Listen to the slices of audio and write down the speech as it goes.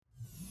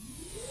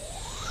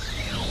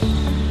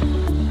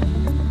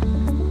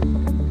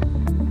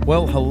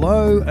Well,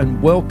 hello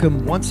and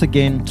welcome once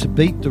again to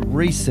Beat the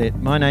Reset.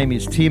 My name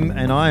is Tim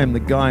and I am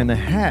the guy in the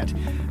hat.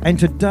 And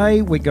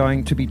today we're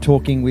going to be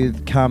talking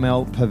with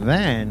Carmel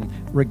Pavan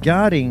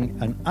regarding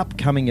an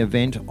upcoming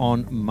event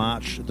on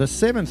March the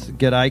 7th.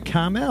 G'day,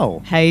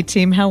 Carmel. Hey,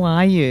 Tim, how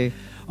are you?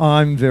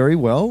 I'm very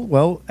well.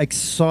 Well,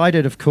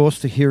 excited, of course,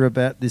 to hear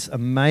about this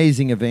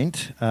amazing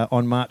event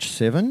on March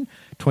 7,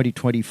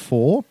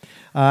 2024.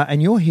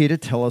 And you're here to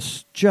tell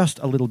us just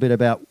a little bit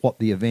about what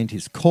the event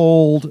is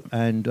called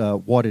and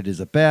what it is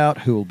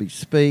about, who will be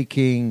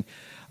speaking,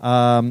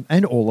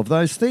 and all of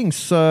those things.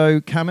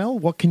 So, Carmel,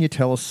 what can you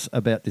tell us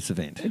about this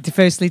event?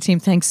 Firstly, Tim,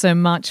 thanks so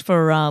much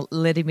for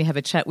letting me have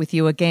a chat with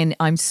you again.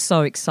 I'm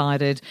so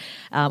excited.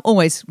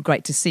 Always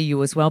great to see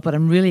you as well, but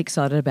I'm really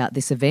excited about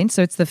this event.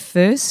 So it's the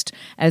first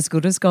As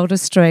Good as Gold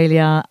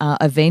Australia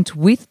event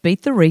with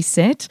Beat the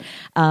Reset,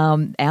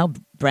 our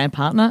brand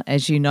partner,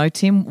 as you know,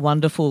 Tim.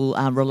 Wonderful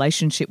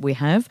relationship we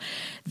have.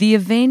 The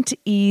event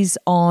is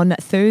on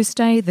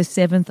Thursday, the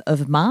 7th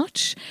of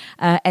March,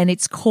 and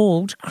it's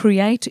called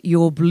Create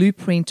Your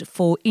Blueprint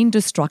for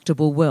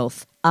Indestructible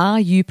Wealth. Are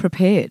you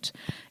prepared?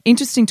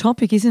 Interesting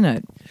topic, isn't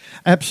it?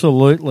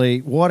 Absolutely.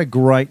 What a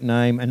great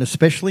name. And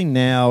especially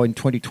now in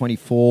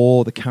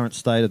 2024, the current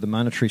state of the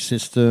monetary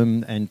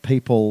system and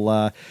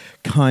people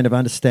kind of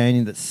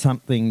understanding that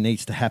something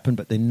needs to happen,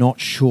 but they're not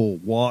sure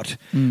what.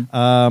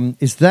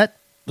 Is that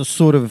the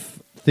sort of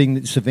thing that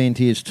this event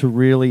is, to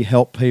really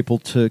help people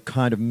to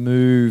kind of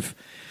move,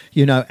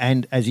 you know,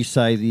 and as you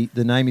say,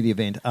 the name of the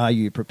event, Are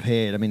You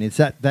Prepared? I mean, is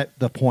that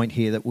the point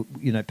here that,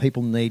 you know,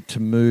 people need to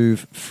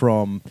move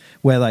from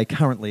where they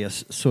currently are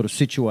sort of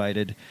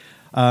situated?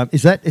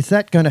 Is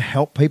that going to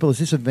help people? Is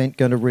this event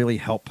going to really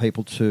help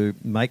people to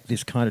make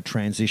this kind of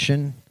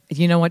transition?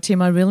 You know what,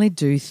 Tim, I really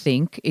do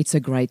think it's a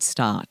great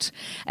start.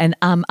 And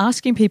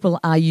asking people,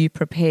 are you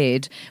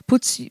prepared,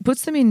 puts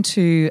them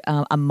into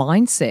a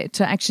mindset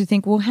to actually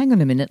think, well, hang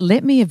on a minute,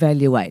 let me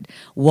evaluate.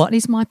 What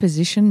is my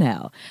position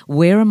now?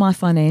 Where am I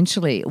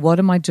financially? What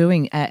am I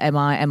doing? Am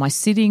I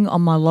sitting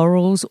on my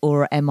laurels,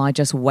 or am I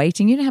just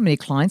waiting? You know how many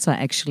clients I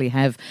actually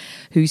have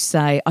who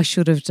say, I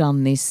should have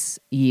done this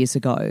years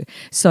ago.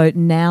 So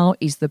now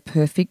is the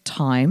perfect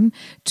time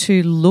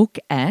to look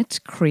at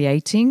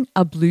creating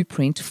a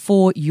blueprint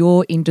for your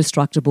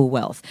indestructible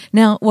wealth.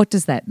 Now, what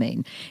does that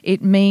mean?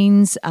 It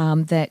means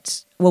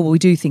that, well, we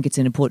do think it's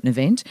an important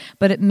event,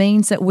 but it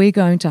means that we're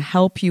going to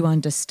help you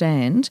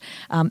understand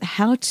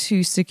how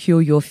to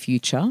secure your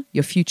future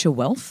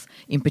wealth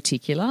in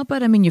particular,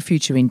 but I mean your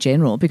future in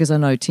general, because I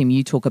know, Tim,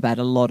 you talk about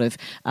a lot of,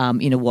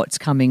 what's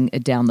coming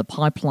down the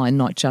pipeline,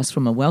 not just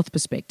from a wealth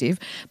perspective,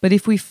 but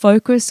if we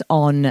focus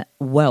on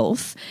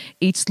wealth,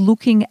 it's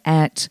looking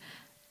at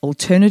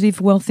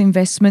alternative wealth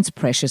investments,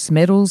 precious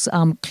metals,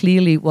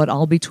 clearly what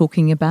I'll be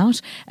talking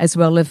about, as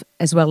well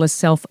as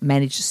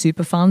self-managed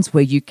super funds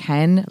where you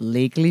can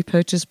legally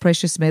purchase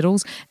precious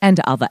metals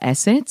and other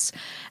assets.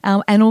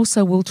 And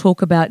also we'll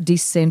talk about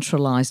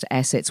decentralized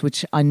assets,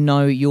 which I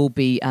know you'll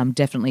be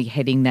definitely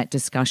heading that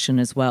discussion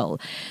as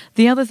well.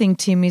 The other thing,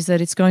 Tim, is that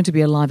it's going to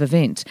be a live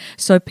event.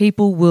 So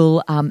people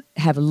will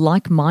have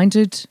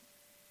like-minded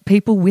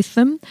people with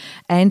them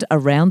and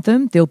around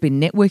them. There'll be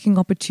networking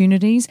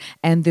opportunities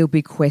and there'll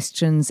be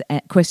question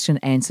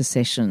answer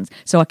sessions.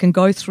 So I can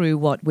go through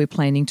what we're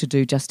planning to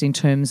do just in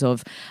terms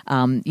of,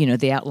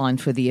 the outline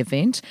for the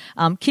event.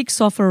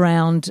 Kicks off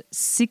around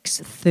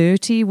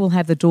 6:30. We'll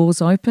have the doors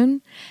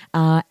open.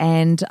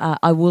 And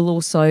I will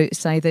also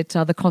say that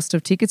the cost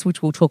of tickets,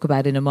 which we'll talk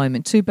about in a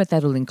moment too, but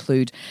that'll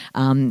include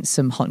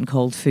some hot and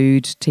cold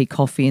food, tea,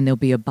 coffee, and there'll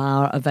be a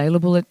bar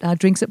available at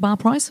drinks at bar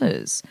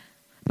prices.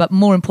 But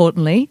more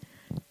importantly,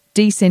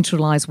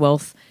 decentralized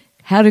wealth,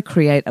 how to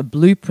create a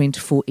blueprint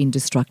for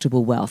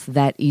indestructible wealth.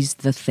 That is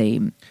the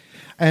theme.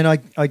 And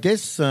I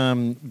guess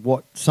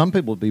what some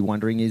people will be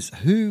wondering is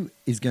who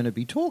is going to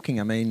be talking.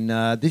 I mean,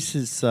 this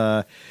is,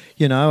 an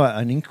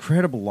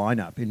incredible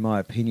lineup, in my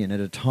opinion, at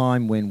a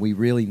time when we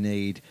really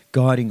need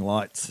guiding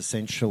lights,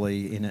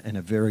 essentially, in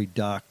a very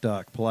dark,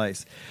 dark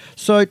place.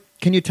 So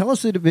can you tell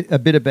us a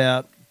bit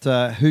about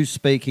who's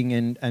speaking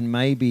and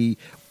maybe,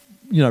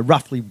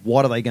 roughly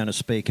what are they going to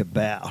speak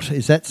about?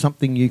 Is that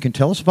something you can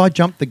tell us? If I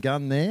jumped the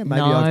gun there, maybe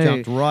I've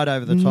jumped right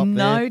over the top there.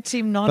 No,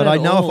 Tim, not at all. But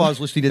I know all. if I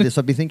was listening to this,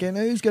 I'd be thinking,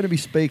 who's going to be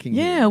speaking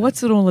Yeah, here?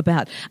 what's it all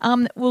about?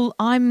 Well,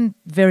 I'm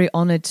very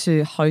honoured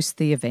to host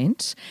the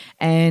event,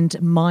 and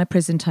my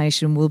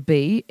presentation will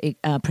be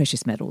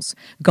precious metals,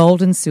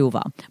 gold and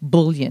silver,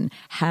 bullion.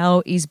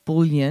 How is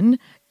bullion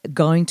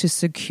going to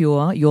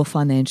secure your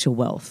financial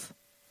wealth?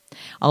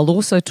 I'll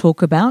also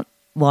talk about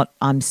what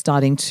I'm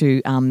starting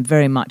to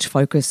very much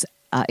focus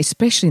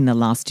especially in the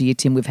last year,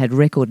 Tim, we've had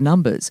record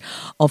numbers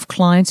of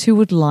clients who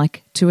would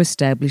like to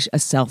establish a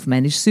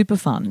self-managed super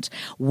fund.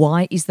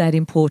 Why is that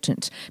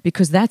important?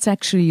 Because that's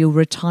actually your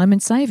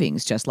retirement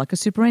savings, just like a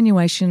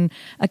superannuation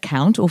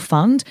account or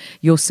fund.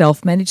 Your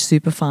self-managed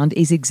super fund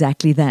is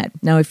exactly that.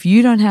 Now, if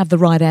you don't have the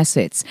right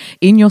assets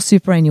in your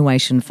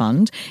superannuation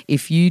fund,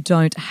 if you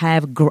don't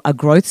have a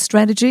growth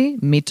strategy,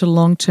 mid to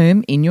long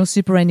term, in your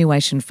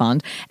superannuation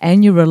fund,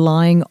 and you're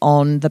relying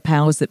on the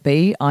powers that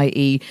be,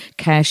 i.e.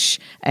 cash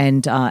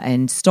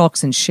and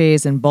stocks and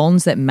shares and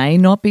bonds that may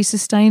not be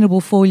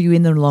sustainable for you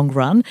in the long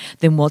run,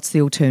 then what's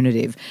the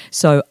alternative?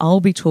 So I'll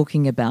be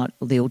talking about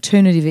the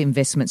alternative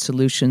investment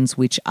solutions,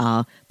 which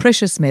are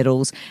precious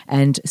metals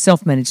and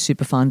self-managed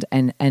super fund,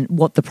 and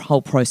what the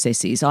whole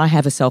process is. I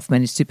have a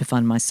self-managed super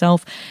fund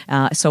myself,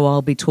 so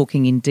I'll be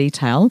talking in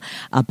detail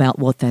about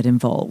what that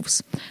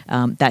involves.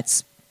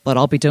 That's what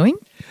I'll be doing.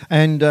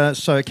 And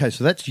so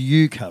that's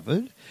you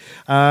covered.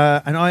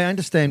 And I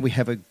understand we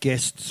have a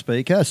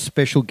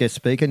special guest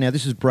speaker. Now,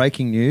 this is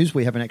breaking news.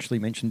 We haven't actually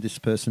mentioned this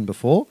person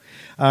before.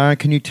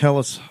 Can you tell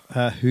us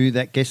who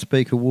that guest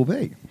speaker will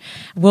be?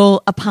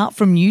 Well, apart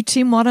from you,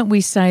 Tim, why don't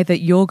we say that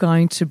you're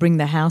going to bring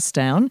the house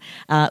down?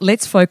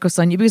 Let's focus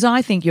on you, because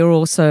I think you're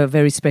also a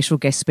very special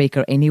guest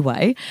speaker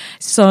anyway.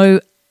 So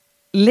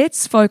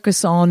let's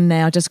focus on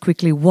now just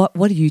quickly, what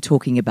are you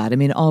talking about? I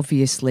mean,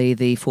 obviously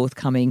the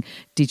forthcoming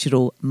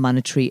digital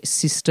monetary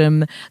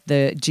system,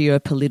 the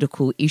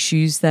geopolitical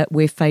issues that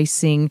we're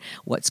facing,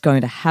 what's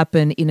going to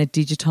happen in a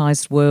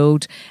digitised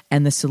world,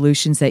 and the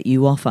solutions that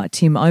you offer.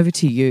 Tim, over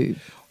to you.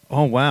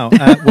 Oh, wow.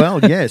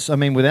 Well, yes. I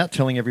mean, without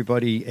telling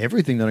everybody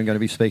everything that I'm going to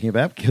be speaking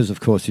about, because, of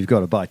course, you've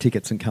got to buy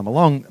tickets and come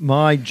along,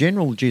 my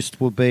general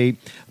gist will be,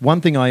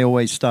 one thing I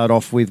always start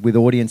off with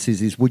audiences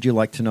is, would you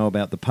like to know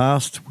about the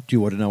past? Do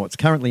you want to know what's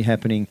currently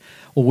happening?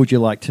 Or would you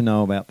like to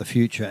know about the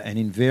future? And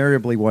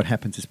invariably what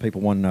happens is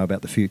people want to know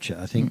about the future.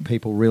 I think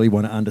people really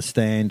want to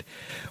understand,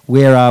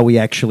 where are we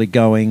actually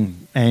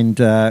going? And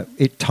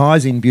it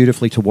ties in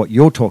beautifully to what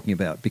you're talking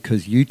about,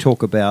 because you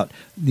talk about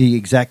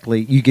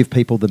you give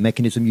people the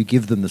mechanism, you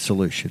give them the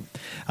solution.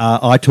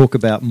 I talk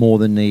about more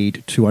the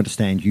need to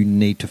understand you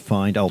need to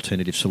find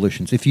alternative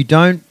solutions. If you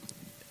don't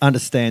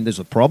understand there's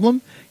a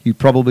problem, you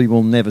probably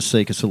will never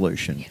seek a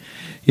solution.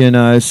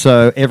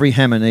 So every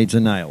hammer needs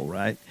a nail,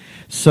 right?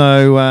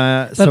 So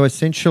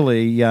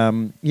essentially,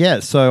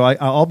 so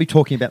I'll be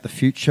talking about the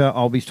future.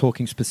 I'll be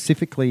talking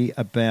specifically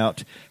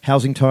about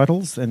housing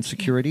titles and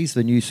securities,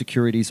 the new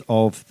securities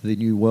of the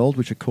new world,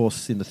 which, of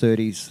course, in the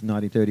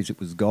 1930s, it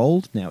was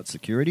gold. Now it's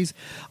securities.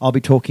 I'll be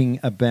talking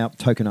about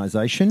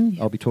tokenization.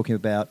 I'll be talking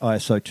about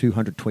ISO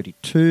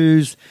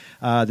 222s,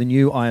 the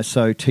new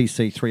ISO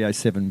TC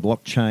 307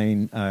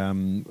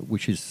 blockchain,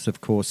 which is,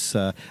 of course,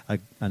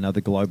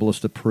 another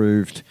globalist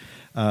approved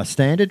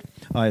standard,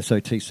 ISO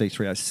TC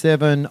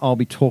 307. I'll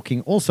be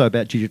talking also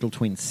about digital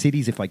twin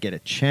cities if I get a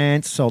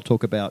chance. I'll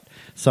talk about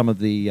some of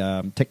the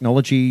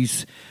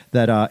technologies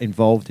that are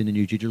involved in the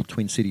new digital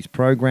twin cities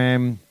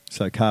program.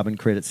 So carbon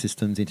credit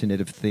systems,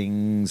 Internet of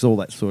Things, all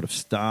that sort of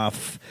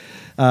stuff.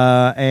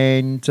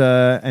 And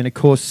of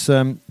course,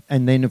 and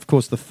then, of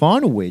course, the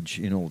final wedge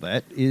in all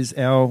that is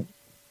our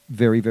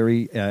very,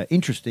 very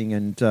interesting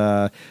and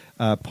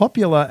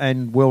popular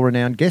and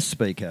well-renowned guest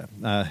speaker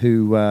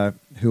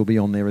who'll be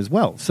on there as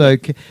well. So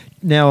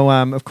now,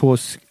 of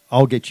course,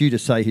 I'll get you to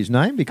say his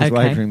name, because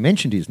I haven't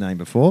mentioned his name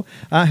before.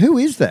 Who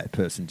is that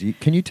person?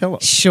 Can you tell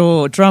us?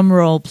 Sure. Drum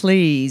roll,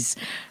 please.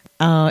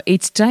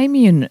 It's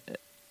Damien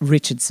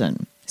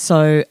Richardson.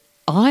 So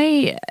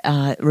I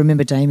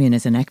remember Damien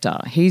as an actor.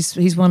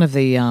 He's one of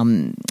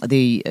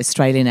the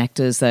Australian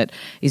actors that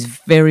is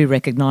very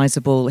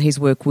recognisable. He's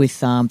worked with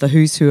the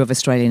who's who of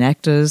Australian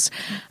actors,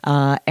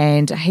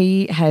 and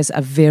he has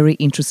a very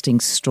interesting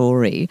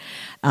story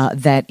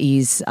that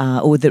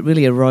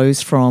really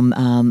arose from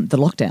the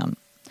lockdown.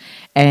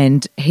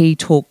 And he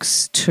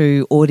talks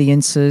to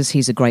audiences.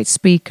 He's a great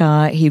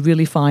speaker. He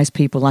really fires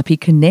people up. He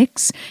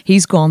connects.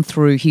 He's gone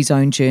through his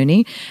own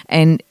journey.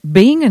 And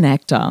being an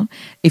actor,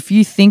 if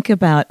you think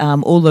about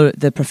all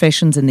the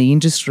professions and the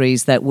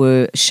industries that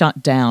were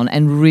shut down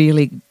and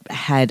really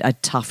had a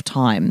tough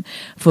time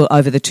for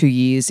over the 2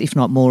 years, if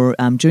not more,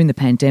 during the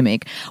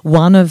pandemic,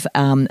 one of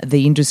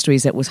the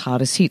industries that was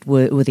hardest hit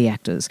were the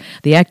actors.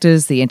 The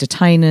actors, the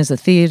entertainers, the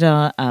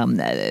theatre,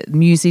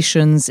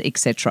 musicians,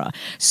 etc.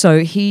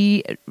 So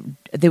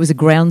there was a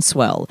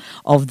groundswell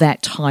of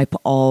that type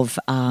of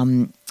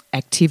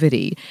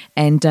activity,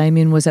 and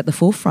Damien was at the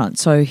forefront.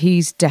 So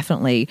he's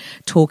definitely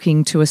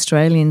talking to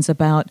Australians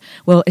about,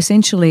 well,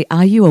 essentially,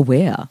 are you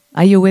aware?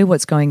 Are you aware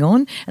what's going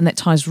on? And that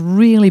ties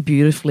really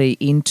beautifully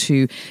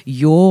into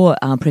your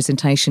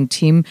presentation,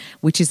 Tim,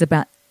 which is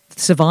about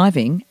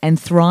surviving and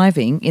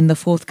thriving in the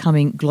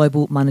forthcoming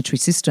global monetary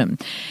system.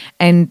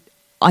 And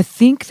I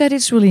think that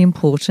it's really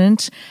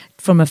important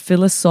from a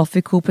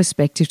philosophical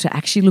perspective to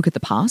actually look at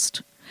the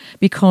past,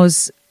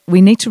 because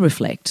we need to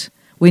reflect.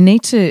 We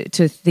need to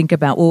think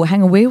about, well,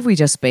 hang on, where have we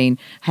just been?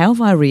 How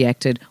have I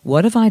reacted?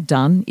 What have I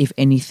done, if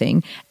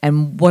anything?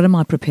 And what am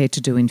I prepared to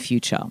do in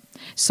future?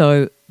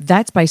 So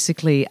that's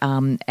basically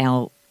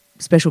our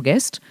special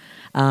guest.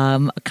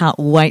 I can't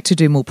wait to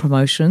do more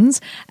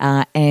promotions.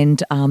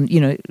 And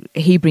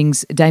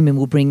Damien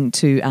will bring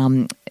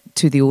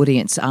to the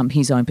audience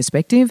his own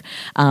perspective.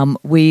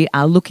 We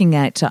are looking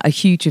at a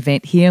huge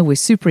event here. We're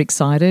super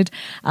excited.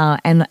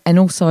 And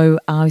also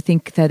I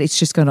think that it's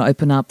just going to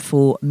open up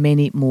for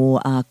many more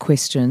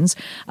questions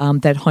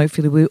that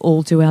hopefully we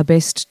all do our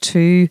best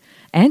to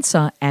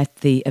answer at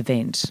the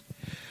event.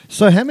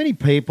 So how many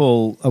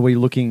people are we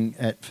looking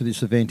at for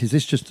this event? Is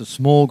this just a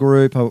small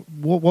group?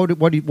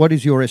 What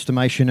is your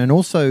estimation? And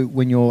also,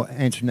 when you're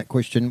answering that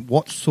question,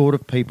 what sort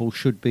of people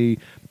should be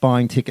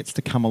buying tickets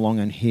to come along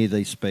and hear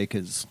these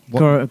speakers?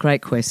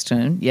 Great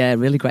question. Yeah,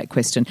 really great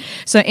question.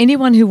 So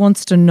anyone who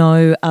wants to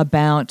know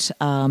about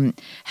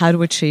how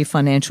to achieve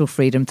financial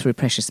freedom through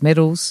precious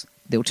metals,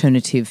 the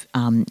alternative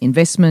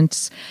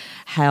investments,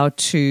 how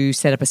to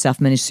set up a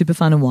self-managed super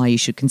fund and why you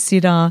should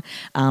consider,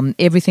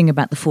 everything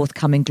about the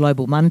forthcoming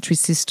global monetary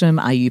system.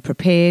 Are you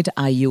prepared?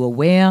 Are you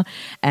aware?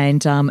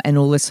 And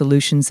all the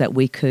solutions that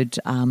we could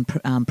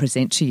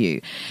present to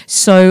you.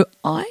 So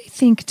I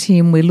think,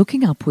 Tim, we're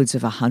looking upwards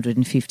of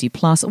 150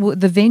 plus. Well,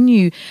 the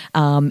venue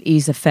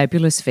is a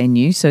fabulous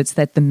venue. So it's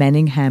at the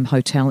Manningham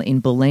Hotel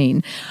in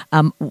Bulleen.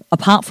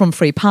 Apart from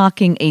free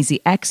parking, easy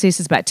access,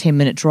 it's about a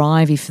 10-minute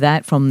drive, if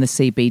that, from the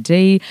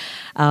CBD.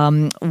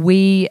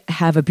 We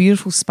have a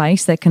beautiful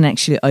space that can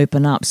actually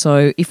open up.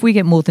 So if we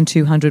get more than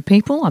 200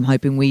 people, I'm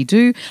hoping we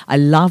do. I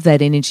love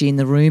that energy in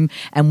the room,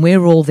 and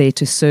we're all there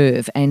to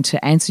serve and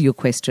to answer your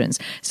questions.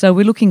 So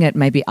we're looking at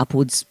maybe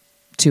upwards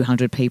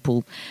 200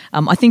 people.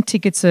 I think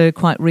tickets are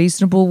quite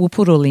reasonable. We'll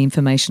put all the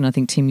information. I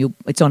think, Tim,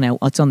 it's on the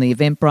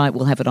Eventbrite.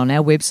 We'll have it on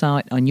our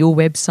website, on your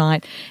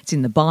website. It's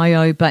in the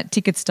bio. But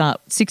tickets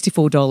start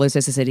 $64,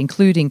 as I said,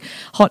 including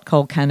hot,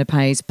 cold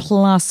canapes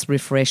plus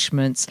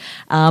refreshments.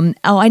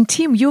 And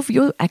Tim,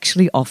 you're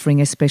actually offering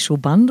a special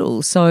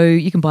bundle, so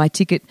you can buy a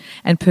ticket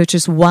and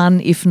purchase one,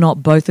 if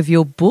not both, of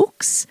your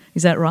books.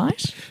 Is that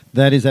right?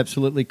 That is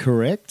absolutely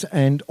correct.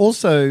 And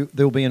also,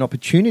 there will be an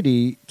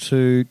opportunity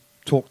to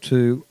talk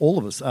to all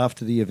of us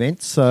after the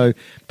event. So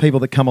people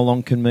that come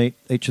along can meet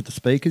each of the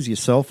speakers,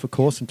 yourself, of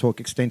course, and talk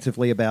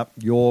extensively about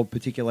your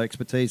particular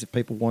expertise. If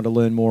people want to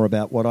learn more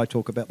about what I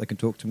talk about, they can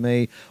talk to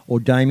me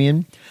or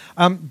Damien.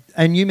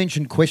 And you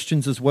mentioned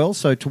questions as well.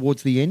 So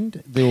towards the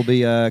end, there will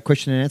be a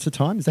question and answer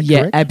time. Is that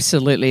correct? Yeah,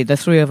 absolutely. The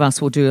three of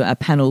us will do a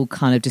panel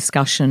kind of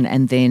discussion,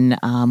 and then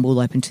we'll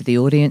open to the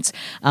audience.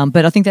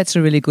 But I think that's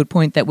a really good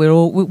point that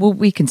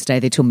we can stay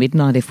there till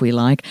midnight if we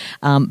like.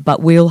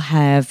 But we'll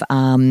have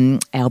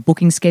our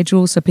booking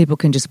schedule, so people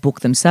can just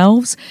book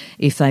themselves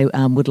if they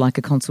would like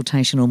a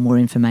consultation or more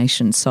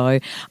information. So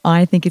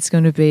I think it's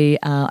going to be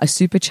a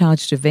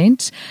supercharged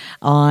event.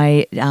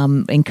 I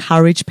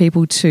encourage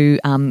people to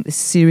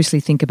seriously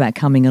think about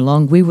coming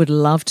along. We would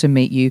love to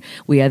meet you.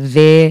 We are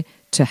there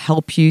to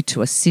help you,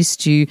 to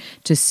assist you,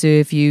 to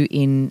serve you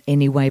in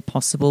any way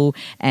possible.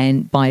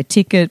 And buy a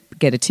ticket,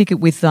 get a ticket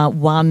with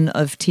one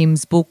of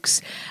Tim's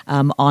books,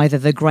 either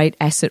The Great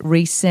Asset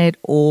Reset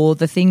or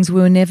The Things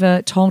We Were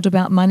Never Told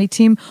About Money,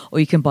 Tim,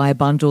 or you can buy a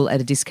bundle at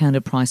a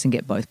discounted price and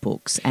get both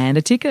books and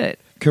a ticket.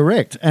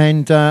 Correct.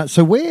 And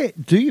so where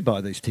do you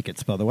buy these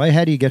tickets, by the way?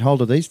 How do you get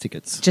hold of these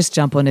tickets? Just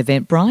jump on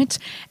Eventbrite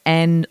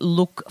and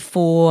look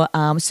for,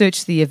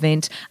 search the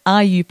event,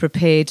 Are You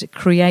Prepared?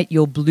 Create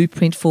Your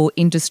Blueprint for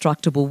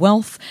Indestructible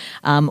Wealth.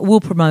 We'll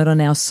promote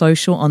on our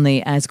social, on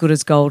the As Good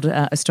As Gold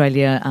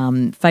Australia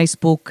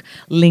Facebook,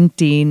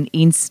 LinkedIn,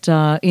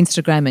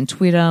 Instagram and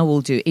Twitter. We'll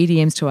do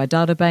EDMs to our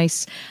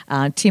database.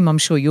 Tim, I'm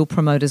sure you'll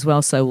promote as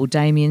well, so will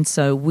Damien.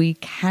 So we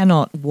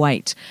cannot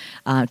wait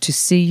to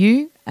see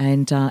you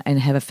and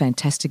have a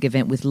fantastic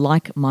event with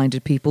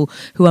like-minded people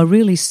who are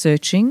really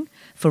searching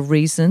for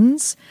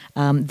reasons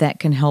that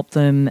can help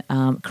them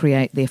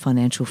create their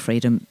financial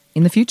freedom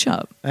in the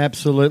future.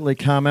 Absolutely,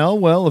 Carmel.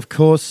 Well, of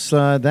course,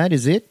 that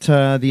is it.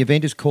 The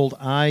event is called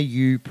Are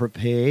You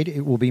Prepared?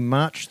 It will be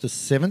March the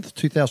 7th,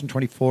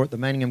 2024 at the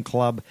Manningham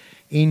Club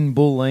in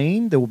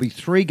Bulleen. There will be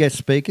 3 guest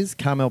speakers,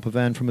 Carmel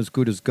Pavan from As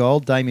Good As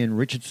Gold, Damien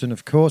Richardson,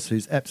 of course,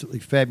 who's absolutely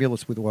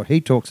fabulous with what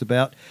he talks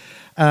about,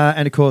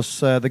 and, of course,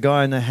 the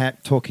guy in the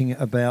hat talking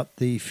about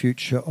the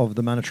future of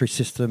the monetary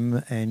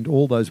system and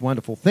all those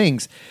wonderful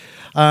things.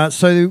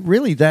 So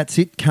really that's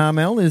it,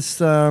 Carmel.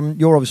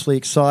 You're obviously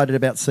excited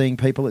about seeing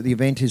people at the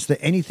event. Is there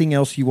anything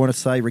else you want to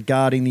say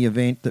regarding the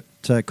event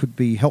that could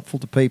be helpful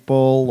to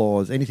people,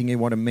 or is anything you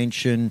want to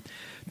mention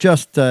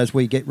just as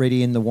we get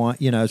ready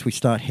as we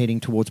start heading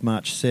towards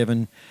March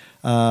 7?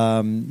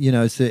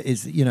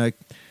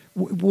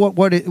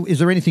 What is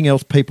there anything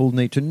else people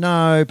need to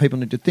know, people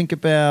need to think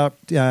about?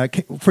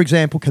 For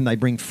example, can they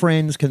bring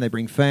friends? Can they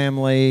bring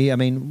family? I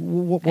mean,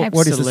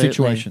 what is the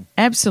situation?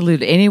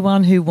 Absolutely.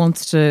 Anyone who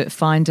wants to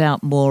find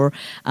out more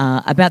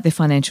about their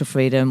financial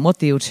freedom, what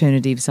the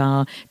alternatives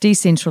are,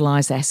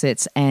 decentralised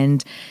assets,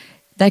 and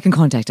They can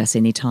contact us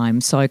anytime.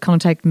 So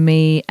contact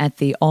me at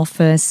the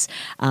office.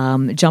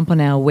 Jump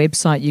on our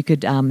website. You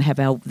could have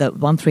the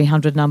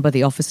 1300 number,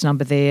 the office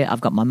number there.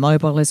 I've got my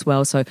mobile as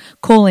well. So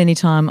call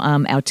anytime.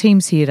 Our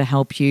team's here to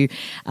help you.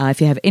 If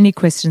you have any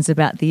questions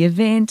about the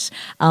event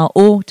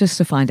or just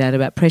to find out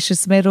about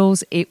precious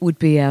metals, it would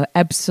be our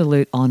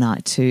absolute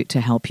honour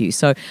to help you.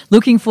 So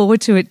looking forward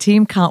to it,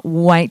 Tim. Can't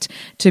wait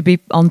to be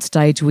on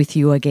stage with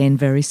you again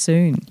very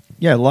soon.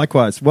 Yeah,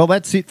 likewise. Well,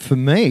 that's it for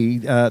me,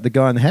 the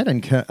guy in the hat,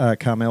 and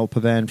Carmel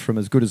Pavan from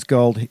As Good As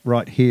Gold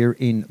right here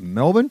in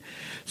Melbourne.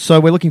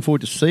 So we're looking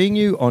forward to seeing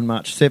you on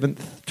March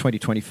 7th,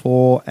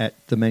 2024 at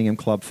the Manningham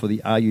Club for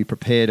the Are You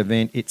Prepared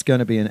event. It's going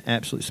to be an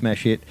absolute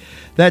smash hit.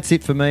 That's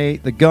it for me,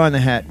 the guy in the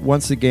hat,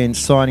 once again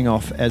signing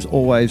off. As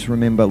always,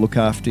 remember, look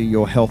after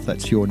your health.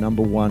 That's your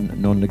number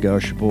one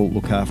non-negotiable.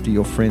 Look after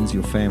your friends,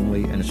 your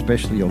family, and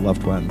especially your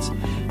loved ones.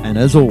 And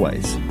as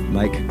always,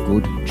 make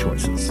good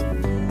choices.